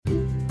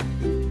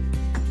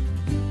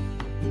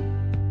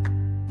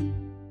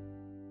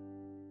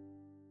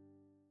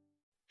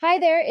Hi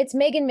there, it's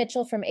Megan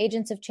Mitchell from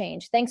Agents of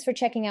Change. Thanks for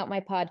checking out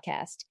my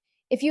podcast.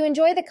 If you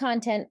enjoy the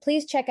content,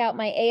 please check out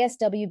my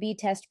ASWB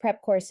test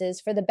prep courses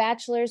for the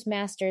bachelor's,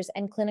 master's,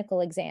 and clinical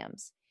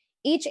exams.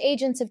 Each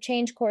Agents of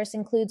Change course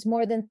includes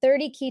more than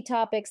 30 key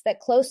topics that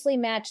closely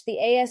match the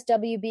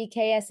ASWB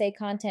KSA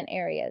content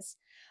areas.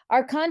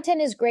 Our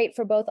content is great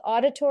for both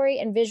auditory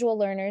and visual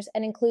learners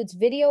and includes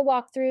video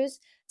walkthroughs,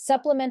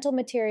 supplemental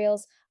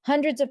materials,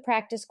 hundreds of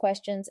practice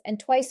questions, and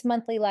twice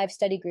monthly live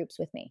study groups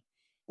with me.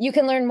 You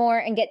can learn more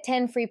and get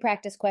 10 free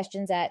practice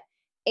questions at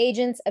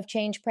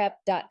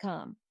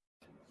agentsofchangeprep.com.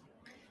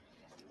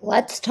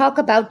 Let's talk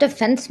about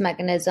defense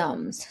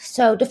mechanisms.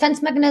 So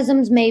defense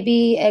mechanisms may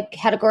be a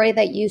category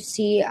that you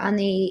see on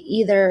the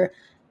either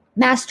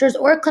master's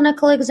or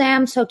clinical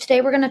exam. So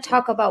today we're going to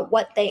talk about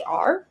what they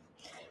are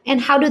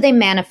and how do they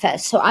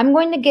manifest. So I'm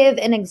going to give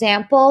an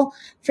example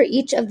for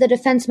each of the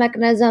defense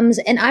mechanisms,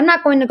 and I'm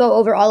not going to go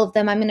over all of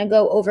them. I'm going to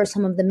go over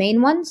some of the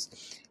main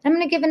ones. I'm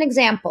going to give an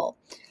example.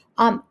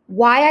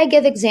 Why I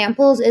give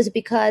examples is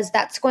because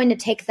that's going to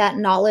take that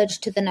knowledge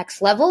to the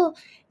next level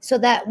so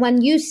that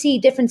when you see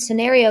different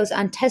scenarios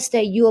on test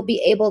day, you will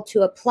be able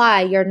to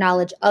apply your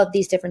knowledge of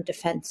these different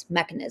defense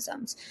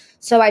mechanisms.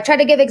 So I try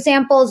to give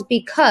examples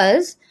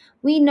because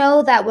we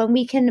know that when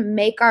we can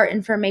make our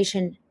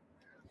information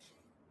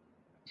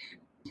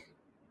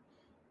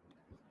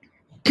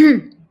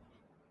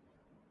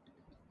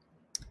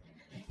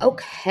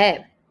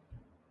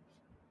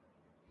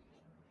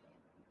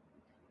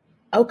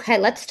Okay,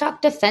 let's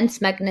talk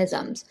defense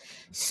mechanisms.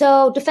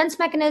 So defense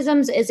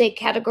mechanisms is a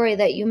category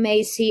that you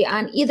may see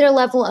on either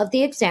level of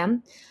the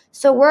exam.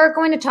 So we're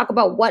going to talk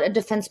about what a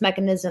defense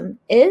mechanism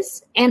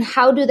is and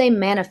how do they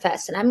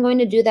manifest. And I'm going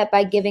to do that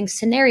by giving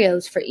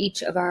scenarios for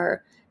each of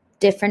our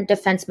different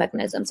defense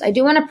mechanisms. I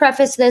do want to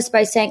preface this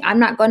by saying I'm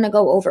not going to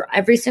go over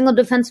every single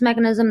defense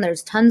mechanism.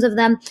 There's tons of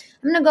them.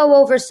 I'm going to go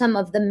over some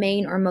of the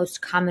main or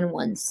most common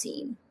ones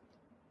seen.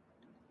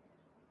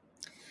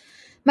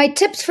 My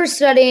tips for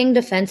studying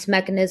defense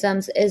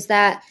mechanisms is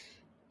that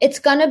it's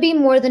going to be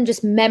more than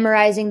just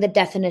memorizing the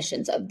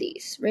definitions of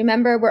these.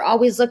 Remember, we're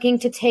always looking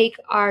to take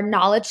our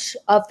knowledge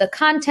of the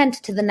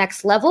content to the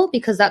next level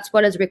because that's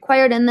what is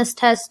required in this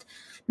test.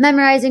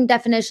 Memorizing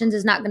definitions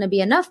is not going to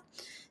be enough.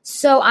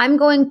 So I'm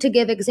going to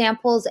give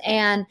examples,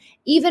 and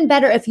even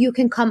better if you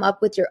can come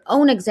up with your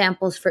own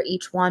examples for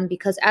each one,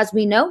 because as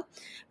we know,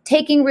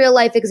 taking real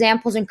life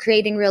examples and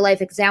creating real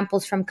life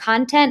examples from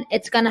content,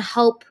 it's going to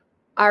help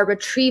our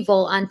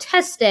retrieval on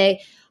test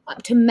day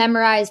to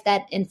memorize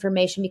that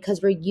information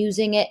because we're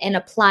using it and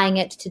applying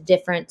it to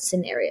different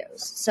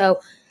scenarios. So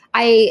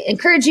I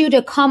encourage you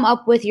to come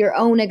up with your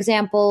own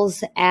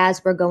examples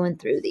as we're going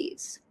through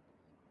these.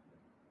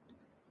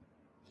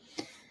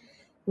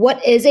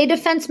 What is a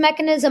defense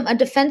mechanism? A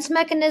defense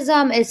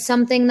mechanism is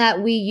something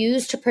that we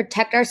use to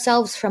protect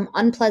ourselves from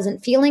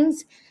unpleasant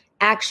feelings,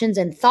 actions,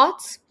 and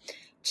thoughts.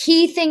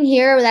 Key thing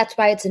here, that's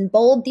why it's in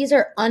bold, these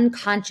are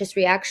unconscious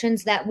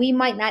reactions that we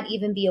might not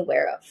even be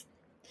aware of.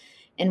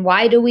 And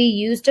why do we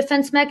use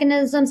defense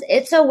mechanisms?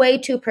 It's a way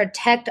to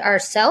protect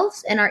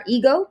ourselves and our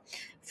ego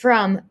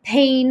from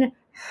pain,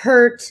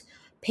 hurt,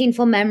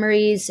 painful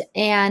memories,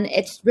 and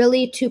it's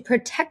really to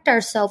protect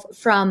ourselves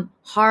from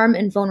harm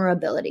and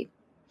vulnerability.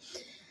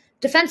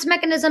 Defense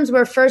mechanisms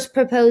were first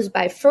proposed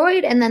by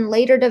Freud and then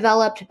later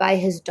developed by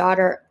his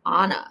daughter,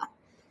 Anna.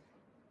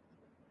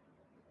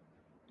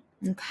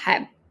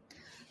 Okay,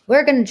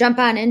 we're going to jump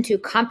on into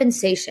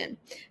compensation,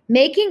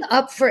 making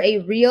up for a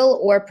real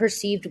or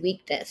perceived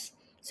weakness.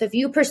 So if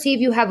you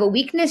perceive you have a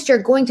weakness, you're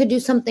going to do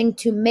something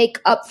to make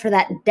up for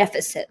that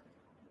deficit.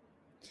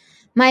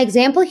 My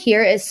example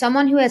here is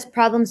someone who has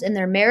problems in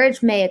their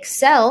marriage may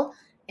excel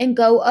and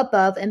go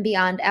above and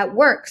beyond at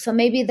work. So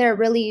maybe they're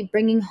really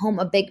bringing home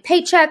a big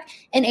paycheck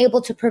and able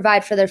to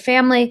provide for their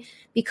family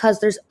because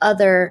there's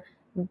other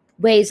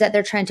ways that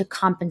they're trying to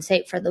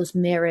compensate for those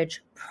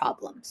marriage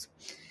problems.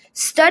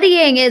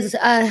 Studying is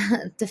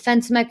a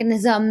defense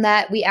mechanism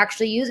that we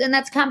actually use, and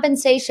that's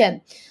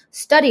compensation.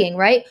 Studying,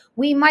 right?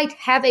 We might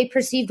have a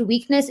perceived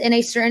weakness in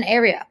a certain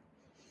area.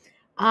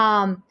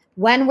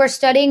 When we're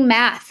studying,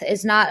 math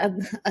is not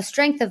a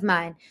strength of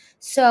mine.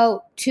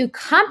 So to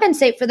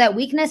compensate for that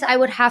weakness, I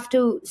would have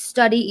to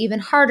study even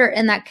harder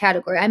in that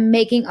category. I'm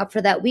making up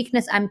for that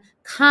weakness. I'm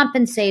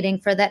compensating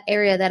for that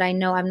area that I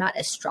know I'm not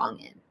as strong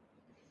in.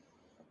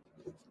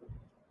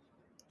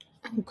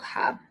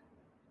 Okay.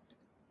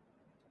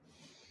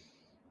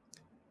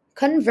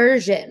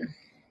 Conversion.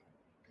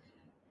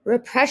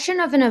 Repression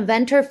of an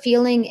event or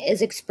feeling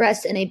is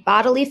expressed in a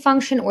bodily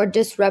function or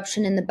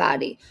disruption in the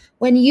body.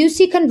 When you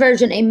see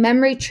conversion, a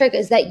memory trick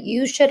is that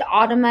you should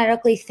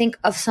automatically think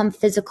of some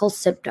physical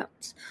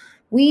symptoms.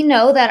 We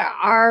know that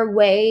our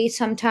way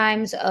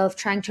sometimes of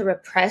trying to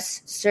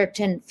repress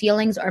certain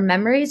feelings or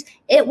memories,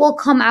 it will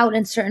come out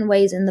in certain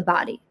ways in the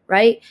body,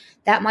 right?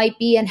 That might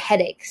be in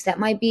headaches. That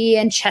might be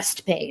in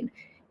chest pain.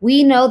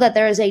 We know that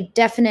there is a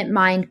definite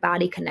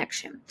mind-body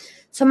connection.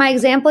 So my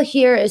example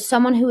here is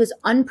someone who is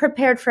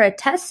unprepared for a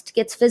test,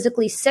 gets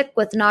physically sick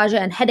with nausea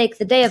and headache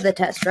the day of the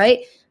test, right?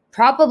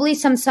 probably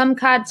some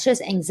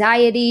subconscious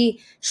anxiety,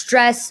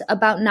 stress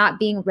about not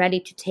being ready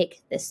to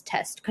take this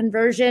test.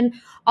 Conversion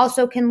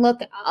also can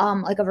look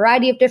like a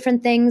variety of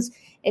different things.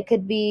 It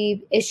could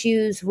be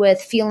issues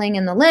with feeling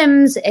in the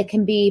limbs. It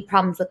can be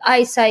problems with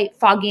eyesight,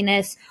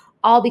 fogginess,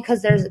 all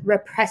because there's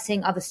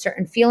repressing of a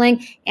certain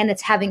feeling and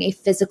it's having a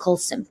physical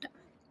symptom.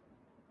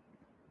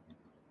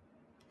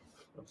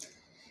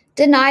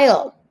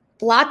 Denial,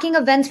 blocking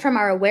events from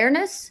our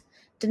awareness,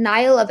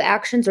 denial of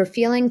actions or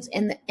feelings,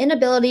 and the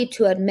inability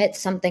to admit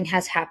something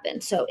has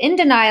happened. So in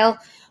denial,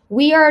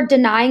 we are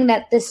denying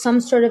that some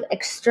sort of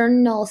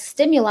external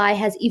stimuli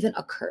has even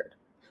occurred.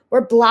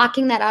 We're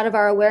blocking that out of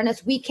our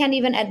awareness. We can't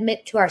even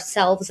admit to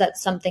ourselves that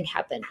something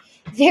happened.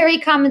 Very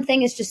common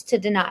thing is just to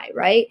deny,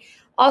 right?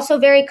 Also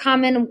very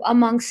common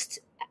amongst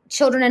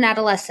children and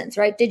adolescents,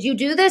 right? Did you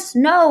do this?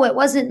 No, it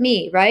wasn't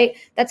me, right?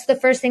 That's the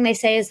first thing they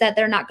say, is that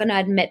they're not going to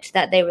admit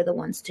that they were the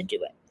ones to do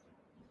it.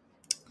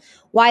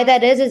 Why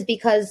that is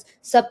because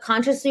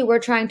subconsciously we're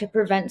trying to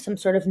prevent some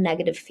sort of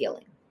negative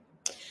feeling.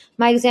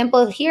 My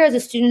example here is a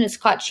student is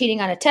caught cheating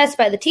on a test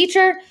by the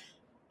teacher.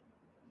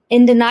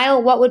 In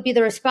denial, what would be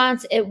the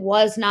response? It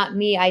was not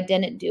me, I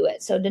didn't do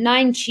it. So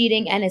denying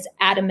cheating and is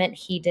adamant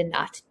he did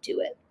not do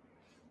it.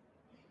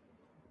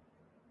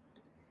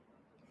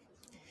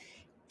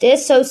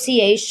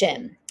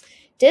 Dissociation.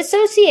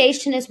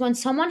 Dissociation is when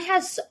someone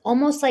has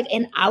almost like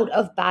an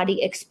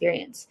out-of-body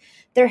experience.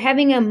 They're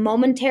having a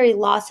momentary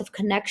loss of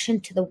connection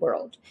to the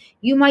world.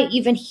 You might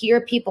even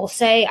hear people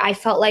say, I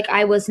felt like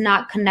I was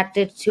not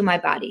connected to my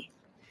body.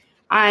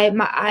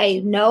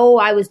 I know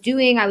I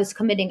was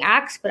committing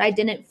acts, but I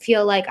didn't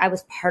feel like I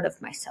was part of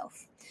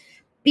myself.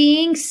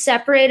 Being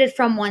separated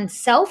from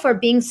oneself or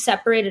being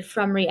separated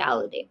from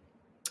reality.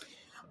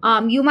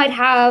 You might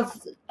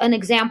have an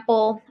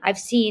example I've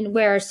seen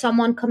where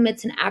someone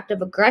commits an act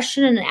of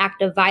aggression and an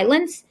act of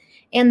violence,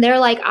 and they're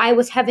like, I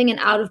was having an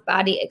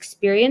out-of-body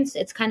experience.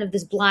 It's kind of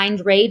this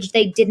blind rage.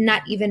 They did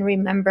not even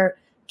remember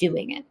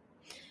doing it.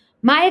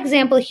 My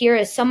example here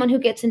is someone who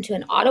gets into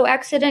an auto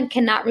accident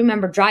cannot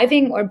remember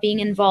driving or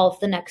being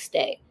involved the next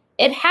day.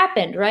 It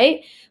happened,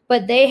 right?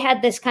 But they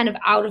had this kind of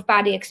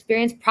out-of-body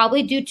experience,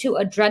 probably due to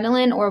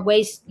adrenaline or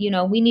ways,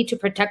 we need to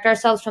protect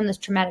ourselves from this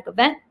traumatic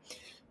event.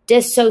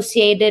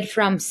 Dissociated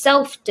from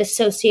self,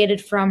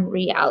 dissociated from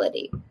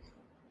reality.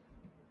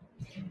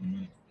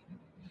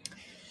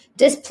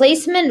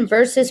 Displacement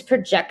versus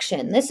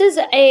projection.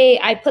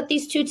 I put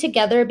these two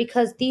together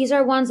because these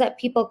are ones that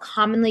people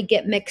commonly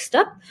get mixed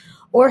up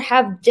or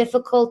have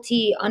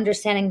difficulty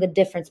understanding the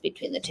difference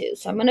between the two.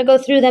 So I'm going to go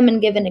through them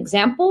and give an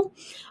example.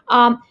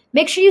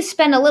 Make sure you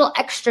spend a little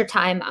extra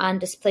time on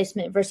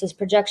displacement versus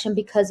projection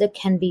because it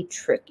can be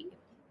tricky.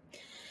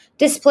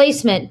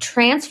 Displacement,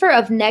 transfer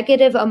of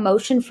negative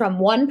emotion from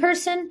one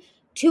person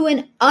to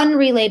an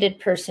unrelated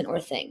person or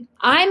thing.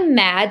 I'm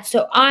mad,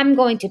 so I'm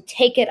going to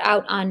take it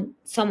out on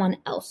someone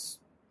else.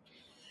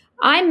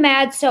 I'm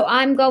mad, so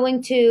I'm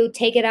going to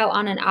take it out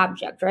on an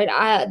object,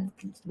 right?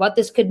 What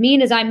this could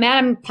mean is I'm mad,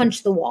 I'm going to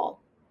punch the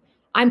wall.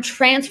 I'm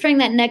transferring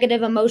that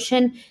negative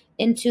emotion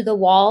into the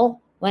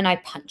wall when I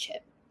punch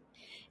it.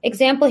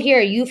 Example here,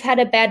 you've had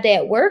a bad day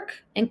at work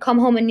and come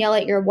home and yell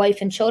at your wife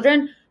and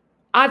children.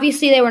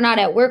 Obviously, they were not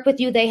at work with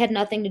you. They had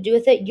nothing to do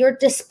with it. You're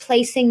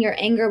displacing your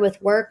anger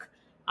with work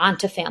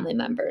onto family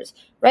members,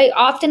 right?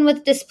 Often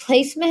with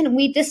displacement,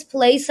 we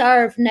displace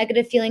our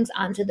negative feelings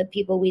onto the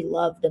people we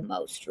love the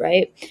most,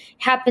 right?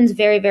 Happens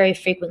very, very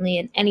frequently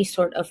in any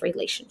sort of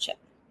relationship.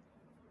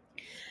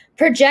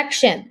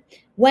 Projection,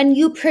 when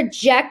you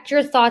project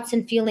your thoughts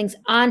and feelings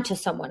onto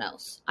someone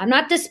else. I'm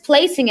not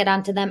displacing it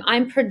onto them.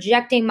 I'm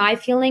projecting my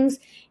feelings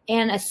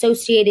and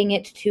associating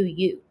it to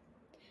you.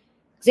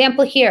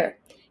 Example here.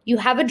 You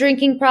have a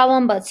drinking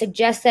problem, but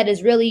suggest that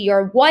is really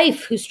your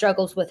wife who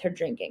struggles with her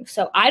drinking.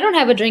 So I don't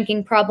have a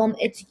drinking problem.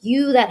 It's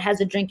you that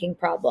has a drinking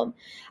problem.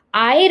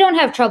 I don't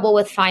have trouble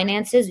with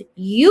finances.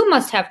 You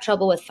must have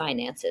trouble with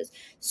finances.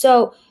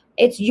 So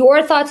it's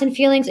your thoughts and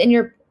feelings, and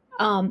you're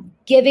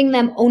giving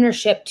them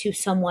ownership to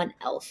someone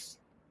else.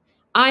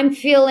 I'm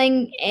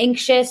feeling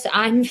anxious.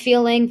 I'm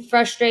feeling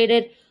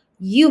frustrated.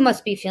 You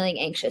must be feeling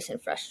anxious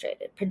and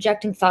frustrated,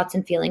 projecting thoughts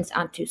and feelings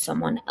onto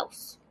someone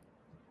else.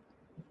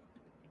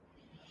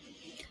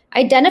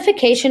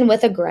 Identification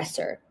with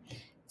aggressor.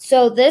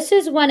 So this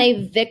is when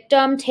a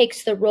victim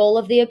takes the role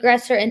of the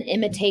aggressor and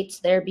imitates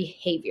their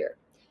behavior.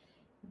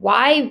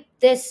 Why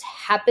this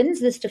happens,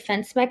 this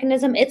defense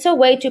mechanism, it's a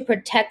way to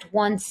protect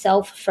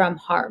oneself from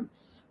harm,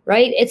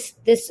 right? It's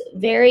this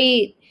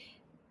very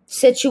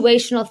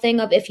situational thing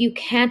of if you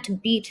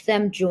can't beat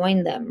them,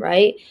 join them,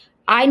 right?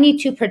 I need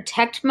to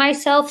protect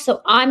myself,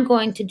 so I'm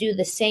going to do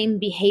the same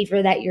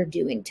behavior that you're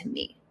doing to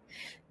me.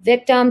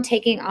 Victim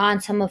taking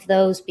on some of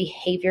those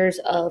behaviors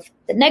of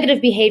the negative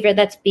behavior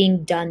that's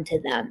being done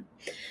to them.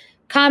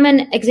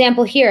 Common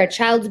example here, a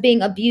child's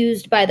being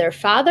abused by their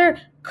father,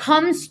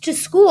 comes to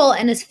school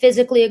and is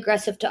physically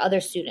aggressive to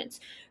other students.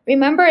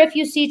 Remember, if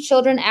you see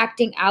children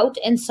acting out,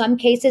 in some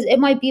cases, it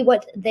might be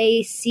what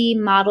they see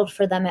modeled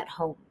for them at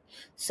home.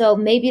 So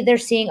maybe they're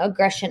seeing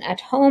aggression at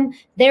home.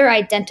 They're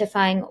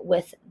identifying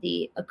with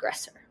the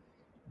aggressor.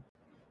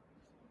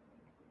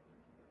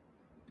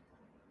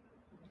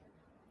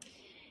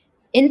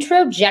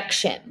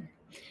 Introjection.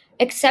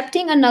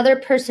 Accepting another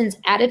person's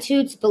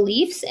attitudes,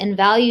 beliefs, and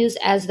values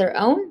as their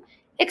own,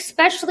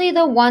 especially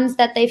the ones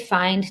that they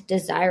find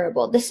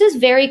desirable. This is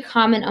very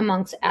common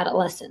amongst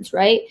adolescents,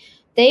 right?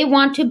 They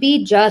want to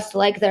be just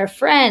like their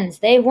friends.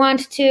 They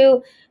want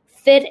to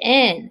fit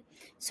in.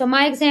 So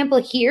my example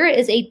here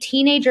is a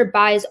teenager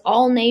buys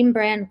all name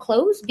brand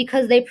clothes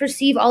because they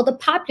perceive all the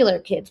popular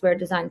kids wear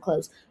design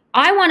clothes.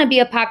 I want to be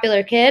a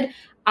popular kid.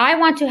 I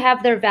want to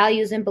have their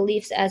values and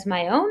beliefs as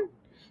my own.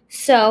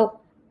 So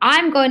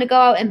I'm going to go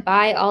out and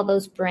buy all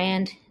those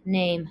brand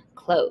name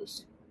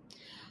clothes.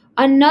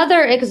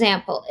 Another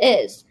example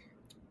is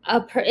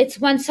it's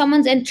when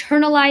someone's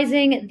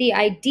internalizing the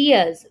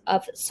ideas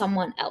of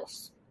someone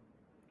else.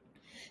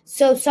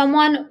 So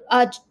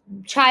a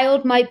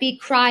child might be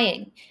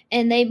crying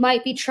and they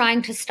might be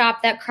trying to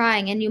stop that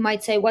crying. And you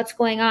might say, what's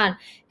going on?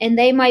 And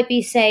they might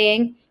be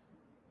saying,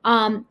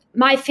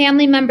 my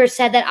family member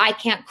said that I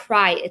can't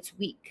cry. It's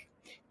weak.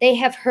 They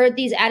have heard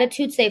these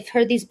attitudes. They've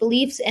heard these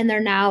beliefs, and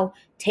they're now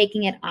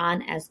taking it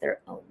on as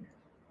their own.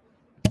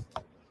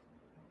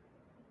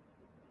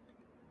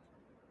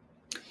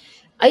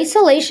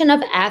 Isolation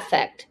of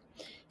affect.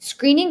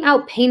 Screening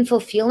out painful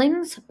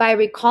feelings by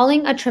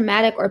recalling a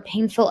traumatic or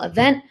painful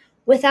event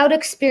without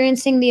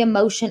experiencing the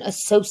emotion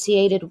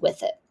associated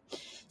with it.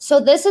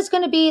 So this is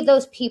going to be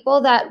those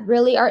people that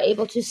really are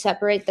able to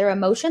separate their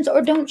emotions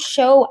or don't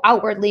show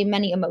outwardly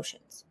many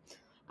emotions.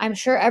 I'm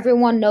sure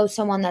everyone knows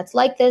someone that's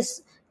like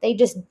this. They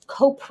just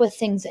cope with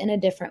things in a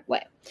different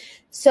way.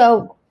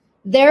 So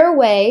their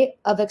way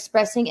of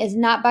expressing is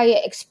not by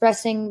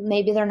expressing,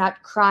 maybe they're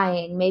not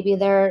crying, maybe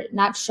they're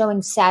not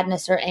showing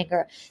sadness or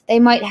anger. They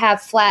might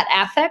have flat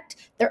affect.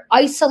 They're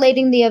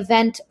isolating the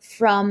event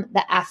from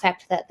the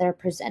affect that they're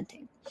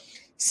presenting.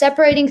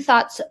 Separating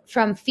thoughts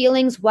from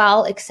feelings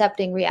while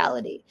accepting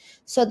reality.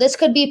 So this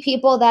could be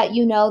people that,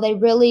 they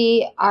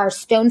really are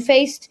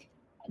stone-faced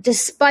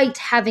despite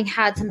having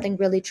had something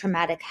really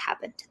traumatic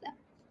happen to them.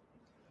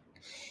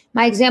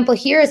 My example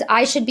here is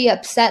I should be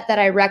upset that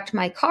I wrecked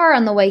my car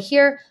on the way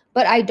here,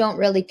 but I don't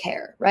really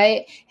care,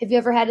 right? Have you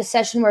ever had a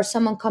session where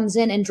someone comes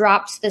in and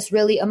drops this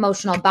really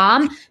emotional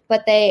bomb,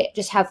 but they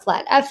just have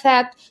flat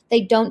affect? They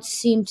don't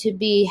seem to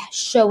be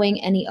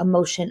showing any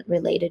emotion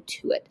related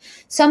to it.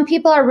 Some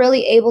people are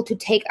really able to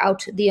take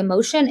out the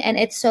emotion, and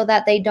it's so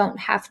that they don't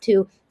have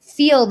to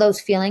feel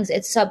those feelings.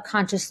 It's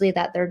subconsciously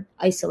that they're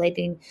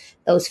isolating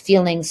those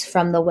feelings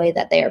from the way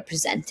that they are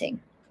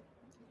presenting.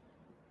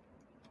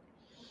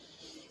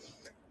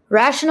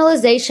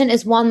 Rationalization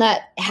is one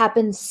that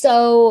happens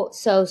so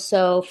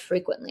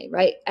frequently,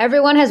 right?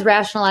 Everyone has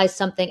rationalized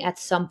something at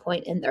some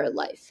point in their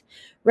life.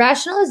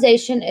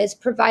 Rationalization is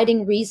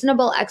providing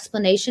reasonable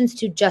explanations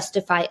to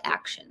justify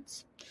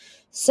actions.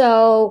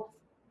 So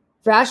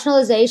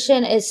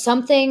rationalization is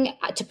something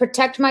to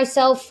protect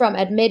myself from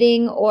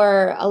admitting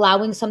or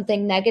allowing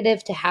something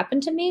negative to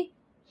happen to me.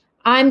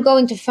 I'm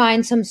going to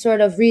find some sort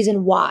of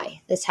reason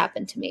why this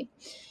happened to me.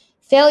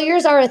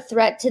 Failures are a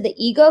threat to the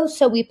ego,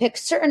 so we pick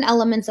certain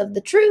elements of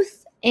the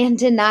truth and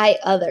deny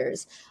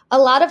others. A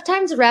lot of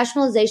times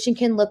rationalization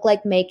can look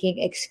like making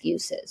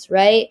excuses,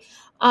 right?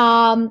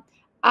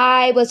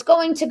 I was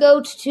going to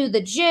go to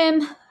the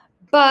gym,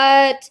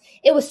 but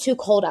it was too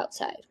cold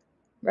outside,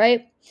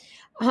 right?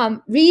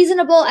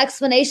 Reasonable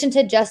explanation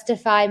to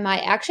justify my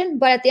action,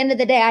 but at the end of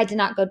the day, I did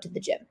not go to the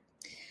gym.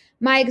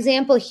 My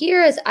example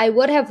here is I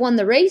would have won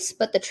the race,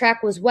 but the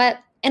track was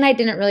wet and I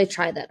didn't really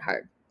try that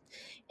hard.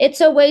 It's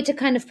a way to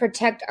kind of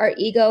protect our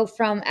ego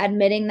from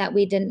admitting that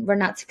we're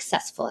not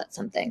successful at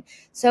something.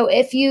 So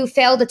if you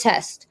failed a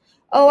test,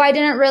 I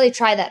didn't really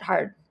try that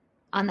hard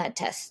on that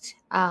test.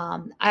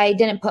 I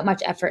didn't put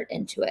much effort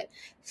into it.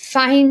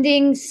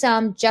 Finding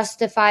some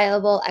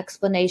justifiable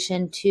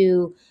explanation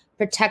to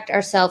protect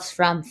ourselves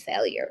from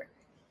failure.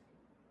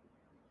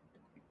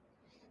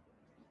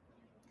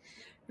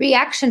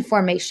 Reaction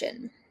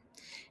formation.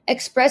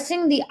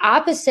 Expressing the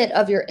opposite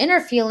of your inner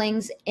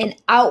feelings in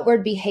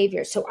outward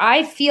behavior. So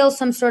I feel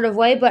some sort of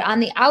way, but on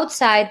the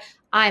outside,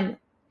 I'm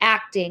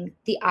acting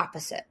the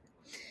opposite.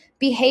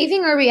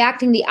 Behaving or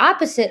reacting the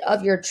opposite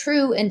of your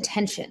true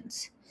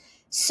intentions.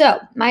 So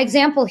my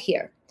example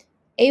here,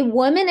 a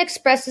woman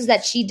expresses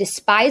that she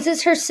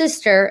despises her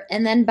sister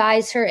and then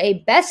buys her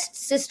a best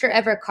sister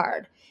ever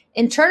card.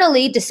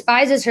 Internally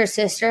despises her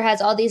sister,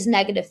 has all these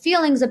negative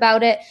feelings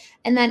about it,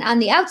 and then on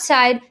the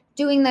outside,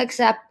 doing the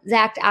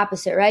exact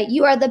opposite, right?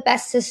 You are the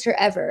best sister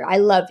ever. I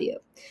love you.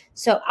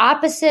 So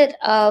opposite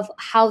of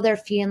how they're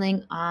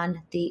feeling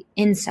on the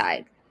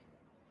inside.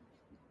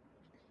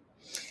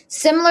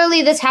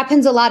 Similarly, this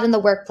happens a lot in the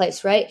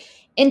workplace, right?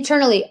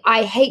 Internally,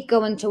 I hate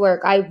going to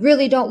work. I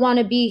really don't want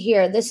to be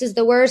here. This is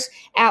the worst.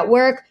 At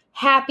work,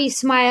 happy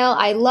smile.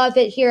 I love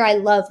it here. I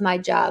love my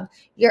job.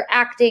 You're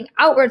acting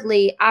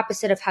outwardly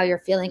opposite of how you're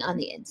feeling on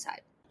the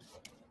inside.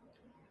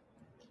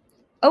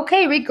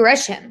 Okay,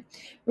 regression.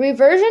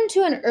 Reversion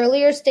to an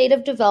earlier state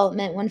of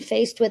development when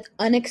faced with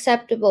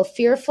unacceptable,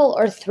 fearful,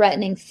 or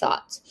threatening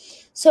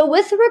thoughts. So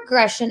with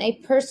regression, a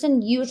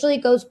person usually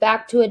goes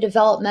back to a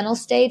developmental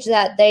stage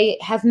that they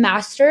have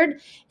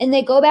mastered, and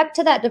they go back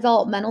to that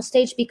developmental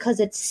stage because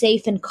it's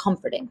safe and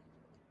comforting.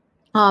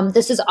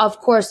 This is, of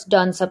course,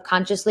 done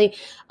subconsciously.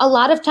 A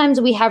lot of times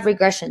we have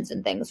regressions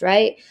and things,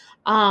 right?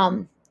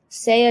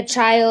 Say a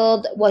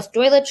child was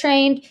toilet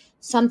trained,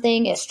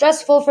 something is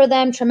stressful for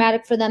them,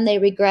 traumatic for them, they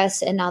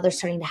regress, and now they're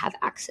starting to have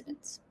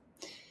accidents.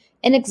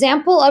 An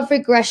example of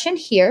regression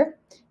here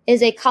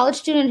is a college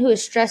student who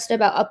is stressed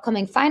about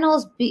upcoming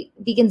finals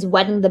begins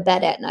wetting the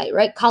bed at night,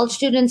 right? College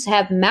students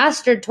have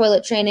mastered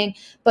toilet training,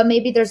 but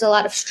maybe there's a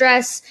lot of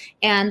stress,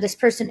 and this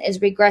person is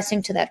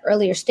regressing to that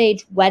earlier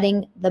stage,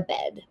 wetting the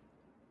bed.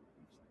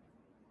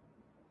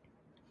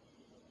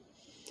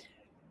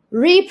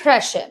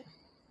 Repression.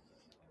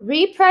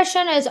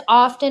 Repression is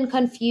often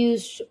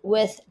confused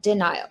with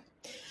denial.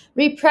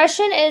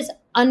 Repression is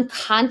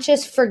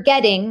unconscious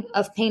forgetting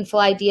of painful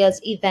ideas,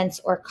 events,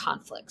 or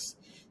conflicts.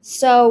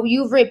 So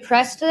you've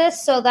repressed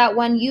this so that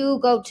when you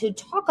go to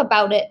talk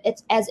about it,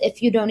 it's as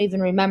if you don't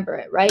even remember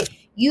it, right?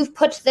 You've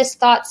put this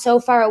thought so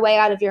far away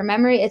out of your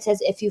memory, it's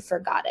as if you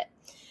forgot it.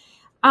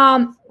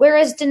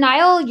 Whereas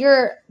denial,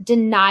 you're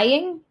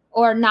denying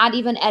or not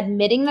even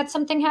admitting that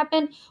something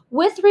happened.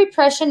 With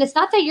repression, it's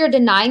not that you're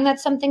denying that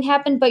something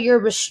happened, but you're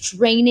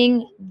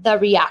restraining the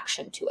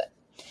reaction to it.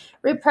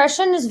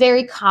 Repression is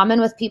very common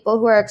with people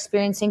who are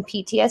experiencing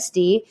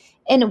PTSD.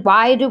 And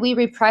why do we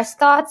repress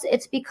thoughts?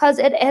 It's because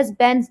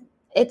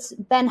it's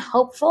been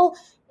helpful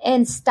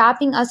in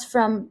stopping us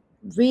from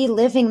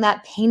reliving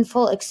that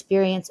painful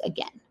experience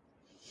again.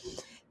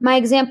 My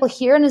example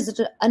here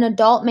is an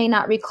adult may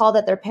not recall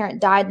that their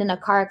parent died in a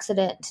car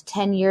accident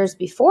 10 years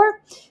before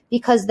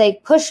because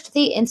they pushed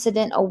the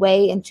incident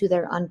away into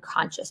their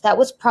unconscious. That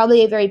was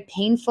probably a very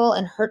painful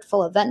and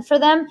hurtful event for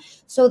them.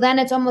 So then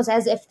it's almost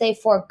as if they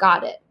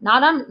forgot it.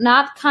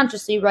 Not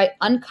consciously, right?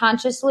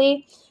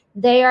 Unconsciously,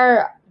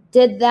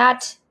 did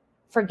that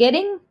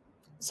forgetting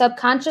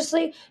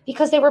subconsciously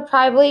because they were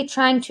probably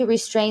trying to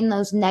restrain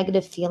those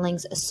negative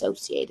feelings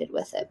associated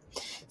with it.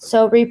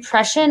 So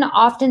repression,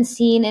 often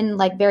seen in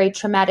like very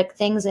traumatic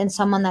things in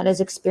someone that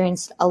has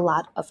experienced a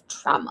lot of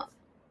trauma.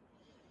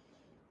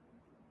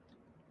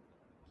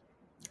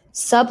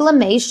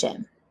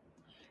 Sublimation.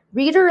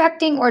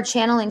 Redirecting or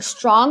channeling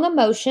strong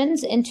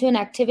emotions into an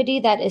activity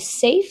that is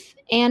safe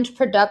and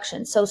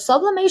production. So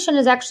sublimation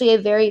is actually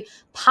a very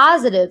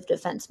positive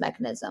defense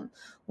mechanism.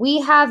 We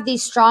have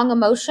these strong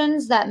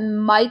emotions that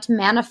might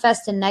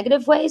manifest in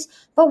negative ways,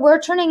 but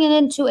we're turning it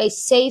into a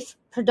safe,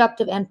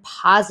 productive, and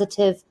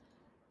positive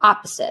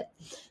opposite.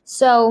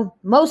 So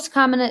most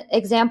common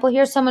example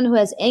here, someone who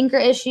has anger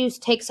issues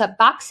takes up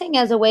boxing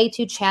as a way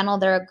to channel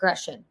their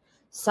aggression.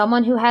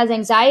 Someone who has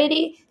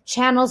anxiety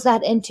channels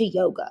that into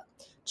yoga,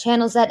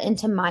 channels that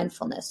into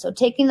mindfulness. So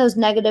taking those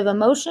negative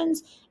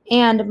emotions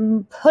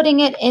and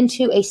putting it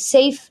into a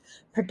safe,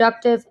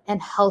 productive,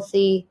 and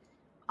healthy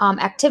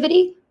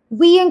activity.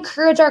 We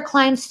encourage our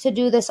clients to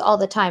do this all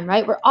the time,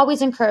 right? We're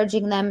always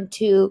encouraging them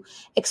to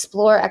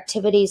explore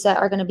activities that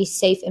are going to be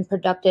safe and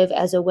productive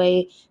as a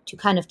way to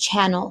kind of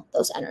channel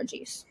those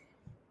energies.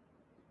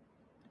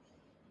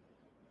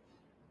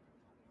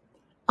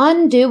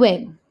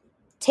 Undoing.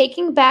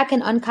 Taking back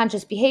an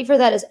unconscious behavior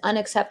that is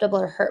unacceptable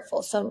or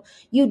hurtful. So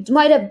you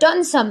might have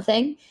done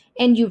something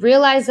and you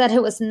realize that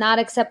it was not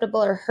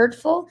acceptable or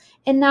hurtful,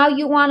 and now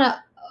you want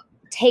to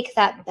take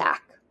that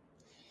back.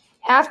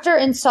 After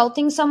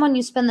insulting someone,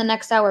 you spend the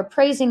next hour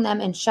praising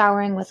them and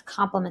showering with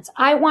compliments.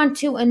 I want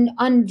to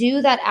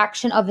undo that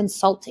action of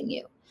insulting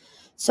you.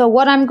 So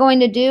what I'm going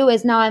to do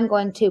is now I'm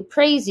going to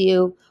praise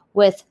you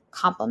with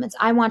compliments.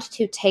 I want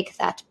to take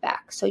that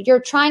back. So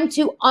you're trying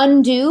to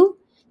undo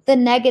the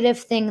negative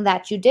thing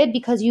that you did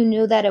because you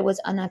knew that it was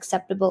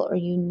unacceptable or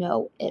you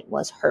know it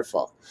was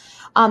hurtful.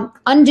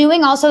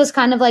 Undoing also is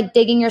kind of like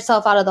digging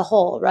yourself out of the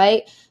hole,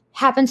 right?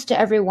 Happens to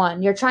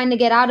everyone. You're trying to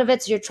get out of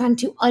it, so you're trying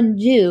to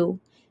undo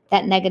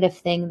that negative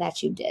thing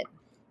that you did.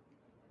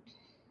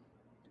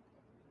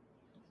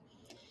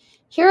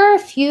 Here are a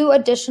few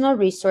additional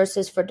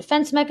resources for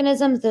defense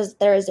mechanisms.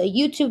 There is a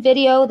YouTube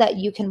video that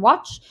you can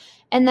watch.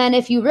 And then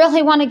if you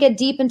really want to get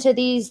deep into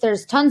these,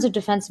 there's tons of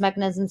defense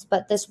mechanisms,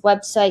 but this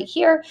website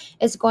here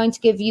is going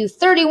to give you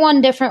 31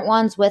 different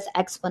ones with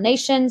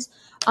explanations.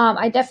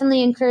 I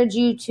definitely encourage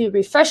you to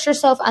refresh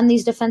yourself on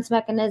these defense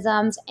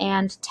mechanisms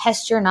and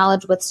test your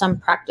knowledge with some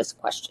practice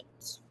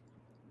questions.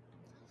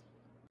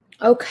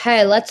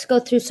 Okay, let's go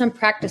through some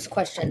practice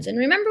questions. And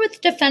remember with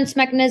defense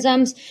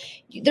mechanisms,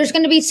 there's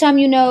going to be some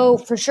you know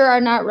for sure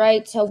are not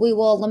right, so we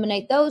will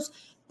eliminate those.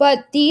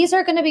 But these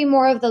are going to be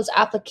more of those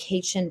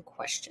application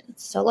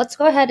questions. So let's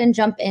go ahead and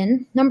jump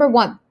in. Number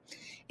 1,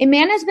 a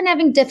man has been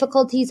having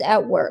difficulties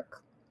at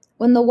work.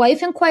 When the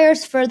wife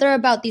inquires further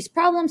about these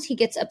problems, he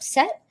gets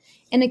upset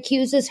and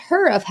accuses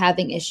her of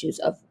having issues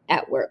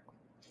at work.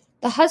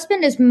 The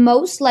husband is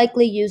most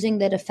likely using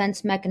the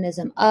defense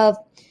mechanism of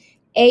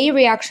A,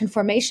 reaction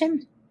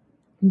formation,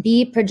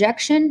 B,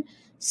 projection,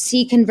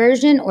 C,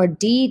 conversion, or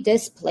D,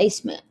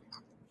 displacement?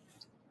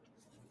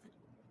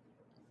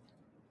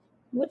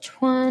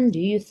 Which one do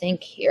you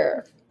think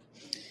here?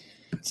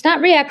 It's not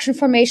reaction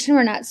formation.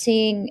 We're not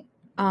seeing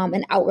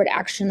an outward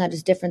action that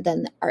is different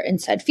than our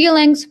inside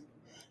feelings.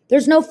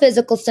 There's no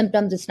physical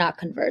symptoms. It's not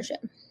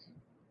conversion.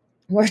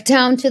 We're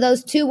down to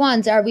those two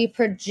ones. Are we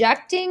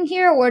projecting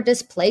here or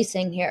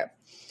displacing here?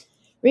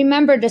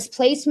 Remember,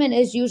 displacement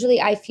is usually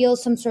I feel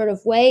some sort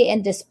of way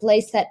and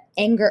displace that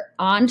anger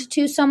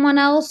onto someone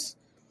else.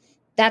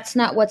 That's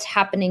not what's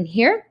happening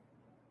here.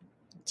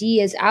 D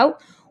is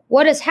out.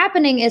 What is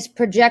happening is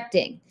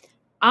projecting.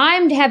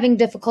 I'm having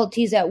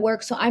difficulties at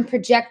work, so I'm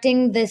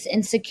projecting this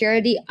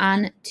insecurity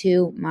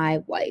onto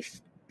my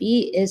wife.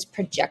 B is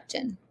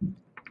projecting.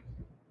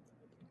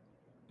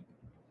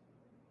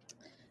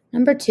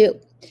 Number 2,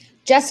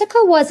 Jessica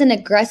was an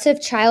aggressive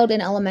child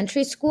in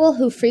elementary school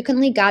who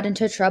frequently got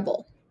into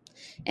trouble.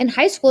 In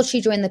high school,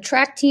 she joined the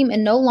track team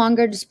and no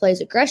longer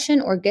displays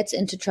aggression or gets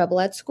into trouble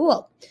at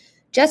school.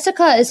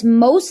 Jessica is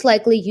most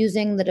likely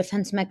using the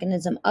defense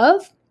mechanism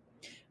of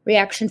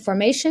reaction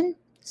formation,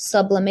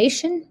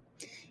 sublimation,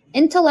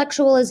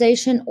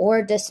 intellectualization,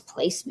 or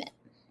displacement.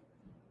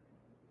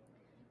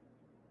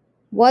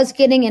 Was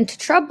getting into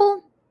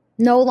trouble,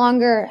 no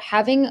longer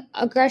having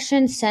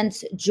aggression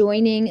since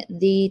joining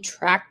the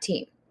track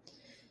team.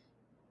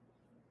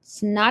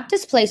 It's not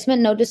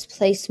displacement, no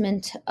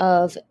displacement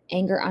of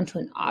anger onto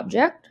an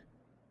object.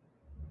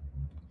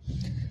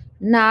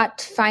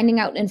 Not finding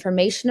out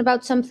information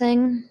about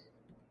something.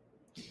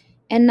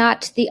 And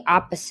not the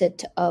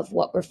opposite of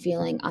what we're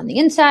feeling on the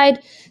inside.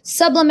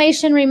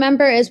 Sublimation,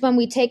 remember, is when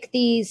we take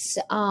these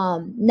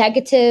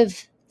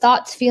negative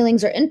thoughts,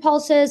 feelings, or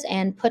impulses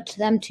and put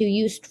them to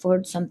use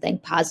towards something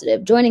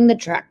positive, joining the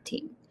track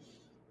team.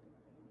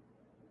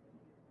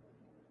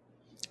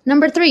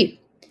 Number 3,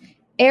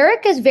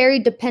 Eric is very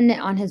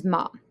dependent on his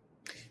mom.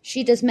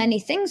 She does many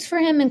things for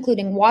him,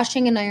 including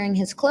washing and ironing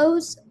his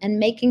clothes and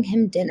making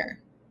him dinner.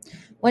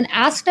 When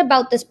asked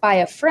about this by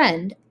a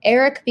friend,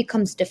 Eric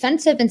becomes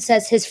defensive and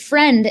says his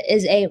friend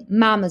is a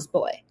mama's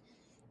boy.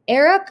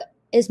 Eric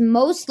is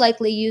most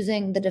likely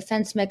using the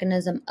defense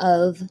mechanism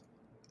of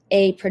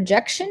A,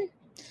 projection,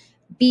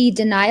 B,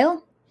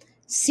 denial,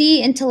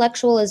 C,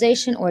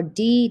 intellectualization, or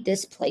D,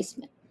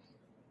 displacement.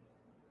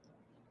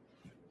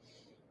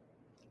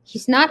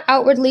 He's not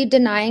outwardly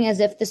denying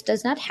as if this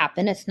does not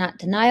happen. It's not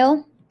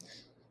denial,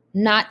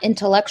 not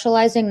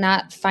intellectualizing,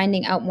 not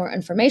finding out more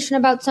information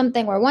about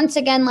something. We're once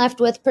again left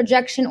with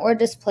projection or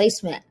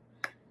displacement.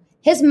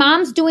 His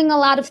mom's doing a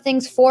lot of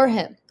things for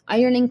him,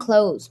 ironing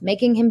clothes,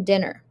 making him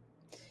dinner.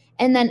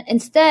 And then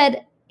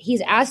instead,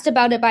 he's asked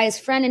about it by his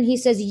friend, and he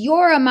says,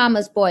 "You're a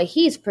mama's boy."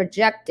 He's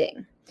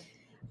projecting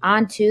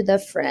onto the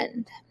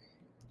friend.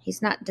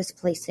 He's not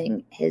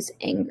displacing his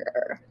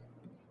anger.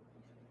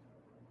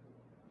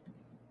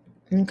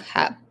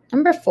 Okay.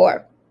 Number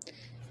 4.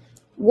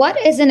 What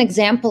is an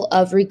example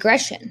of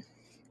regression?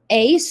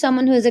 A,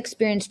 someone who has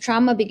experienced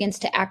trauma begins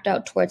to act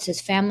out towards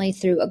his family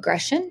through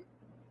aggression.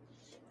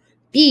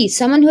 B,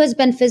 someone who has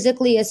been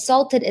physically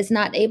assaulted is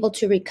not able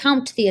to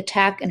recount the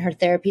attack in her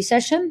therapy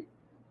session.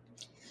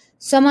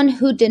 Someone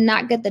who did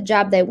not get the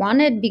job they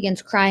wanted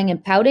begins crying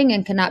and pouting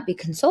and cannot be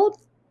consoled.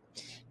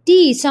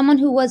 D, someone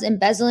who was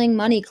embezzling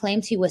money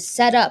claims he was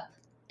set up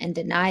and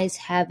denies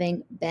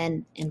having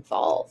been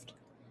involved.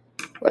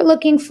 We're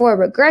looking for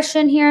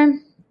regression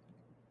here.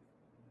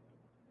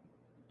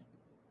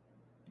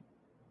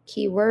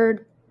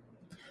 Keyword.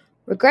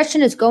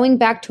 Regression is going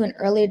back to an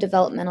earlier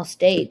developmental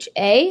stage.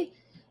 A,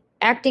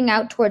 acting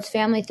out towards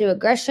family through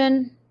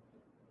aggression.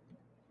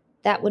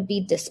 That would be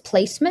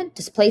displacement,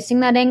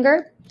 displacing that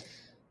anger.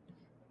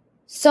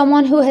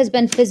 Someone who has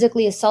been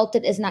physically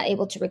assaulted is not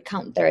able to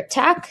recount their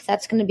attack.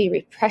 That's going to be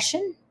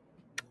repression.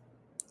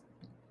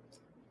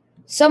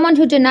 Someone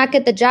who did not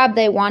get the job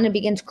they wanted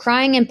begins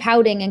crying and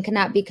pouting and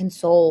cannot be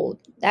consoled.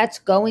 That's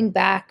going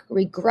back,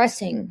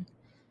 regressing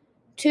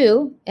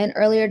to an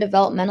earlier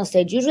developmental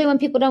stage. Usually when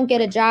people don't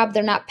get a job,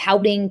 they're not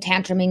pouting,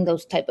 tantruming,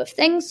 those type of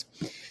things.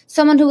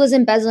 Someone who was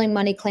embezzling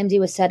money claims he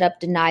was set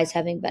up, denies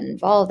having been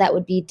involved. That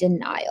would be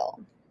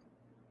denial.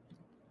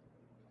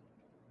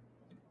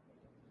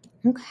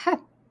 Okay.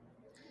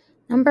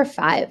 Number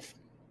 5.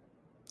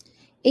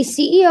 A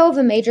CEO of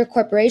a major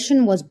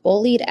corporation was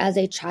bullied as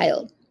a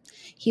child.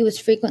 He was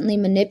frequently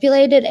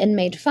manipulated and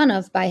made fun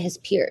of by his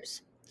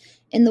peers.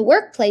 In the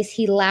workplace,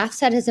 he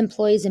laughs at his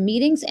employees in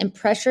meetings and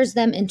pressures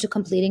them into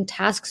completing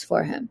tasks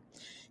for him.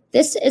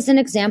 This is an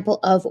example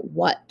of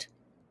what?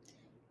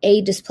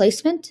 A,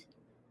 displacement,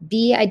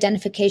 B,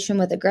 identification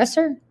with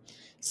aggressor,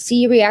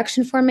 C,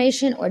 reaction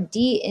formation, or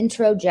D,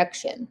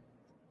 introjection.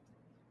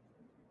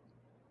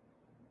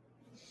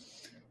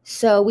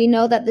 So we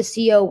know that the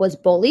CEO was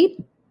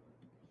bullied.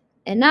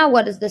 And now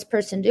what is this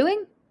person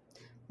doing?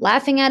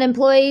 Laughing at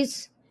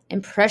employees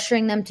and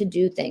pressuring them to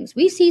do things.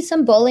 We see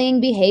some bullying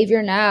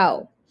behavior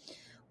now.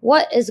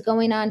 What is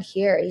going on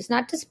here? He's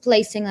not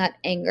displacing that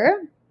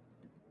anger.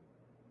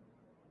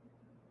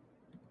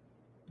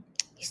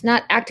 He's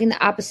not acting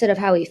the opposite of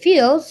how he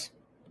feels.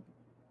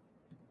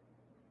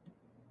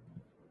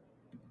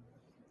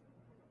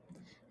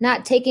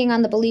 not taking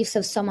on the beliefs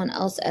of someone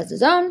else as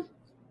his own.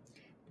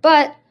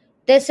 But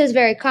this is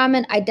very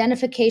common.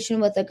 Identification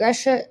with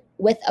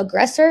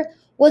aggressor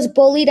was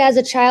bullied as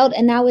a child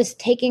and now is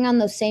taking on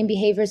those same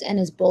behaviors and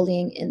is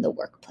bullying in the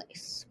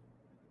workplace.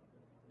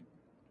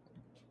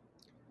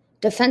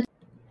 Defense.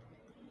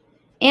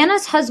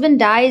 Anna's husband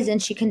dies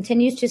and she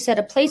continues to set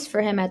a place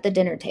for him at the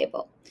dinner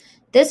table.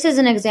 This is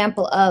an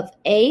example of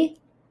A,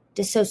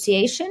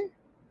 dissociation,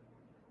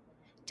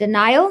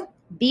 denial,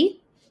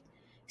 B,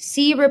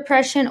 C,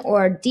 repression,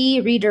 or D,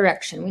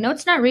 redirection. We know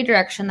it's not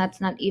redirection. That's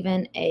not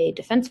even a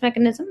defense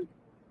mechanism.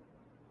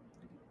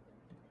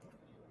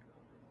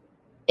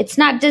 It's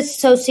not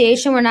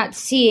dissociation. We're not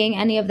seeing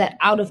any of that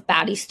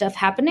out-of-body stuff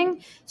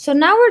happening. So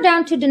now we're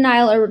down to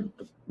denial or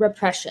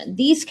repression.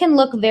 These can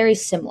look very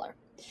similar.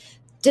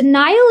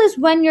 Denial is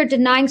when you're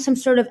denying some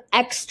sort of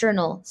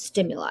external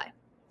stimuli.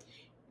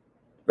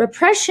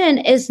 Repression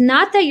is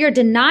not that you're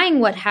denying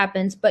what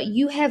happens, but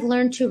you have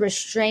learned to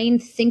restrain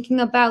thinking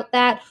about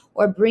that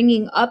or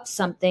bringing up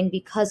something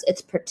because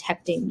it's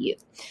protecting you.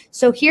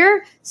 So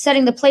here,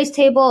 setting the place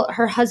table,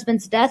 her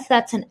husband's death,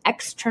 that's an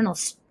external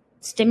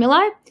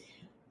stimuli.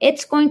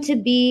 It's going to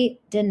be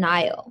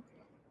denial.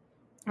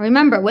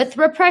 Remember, with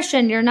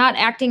repression, you're not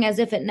acting as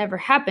if it never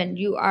happened.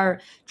 You are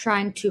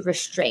trying to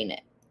restrain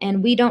it.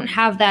 And we don't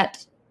have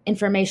that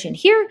information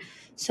here,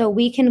 so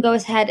we can go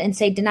ahead and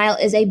say denial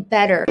is a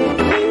better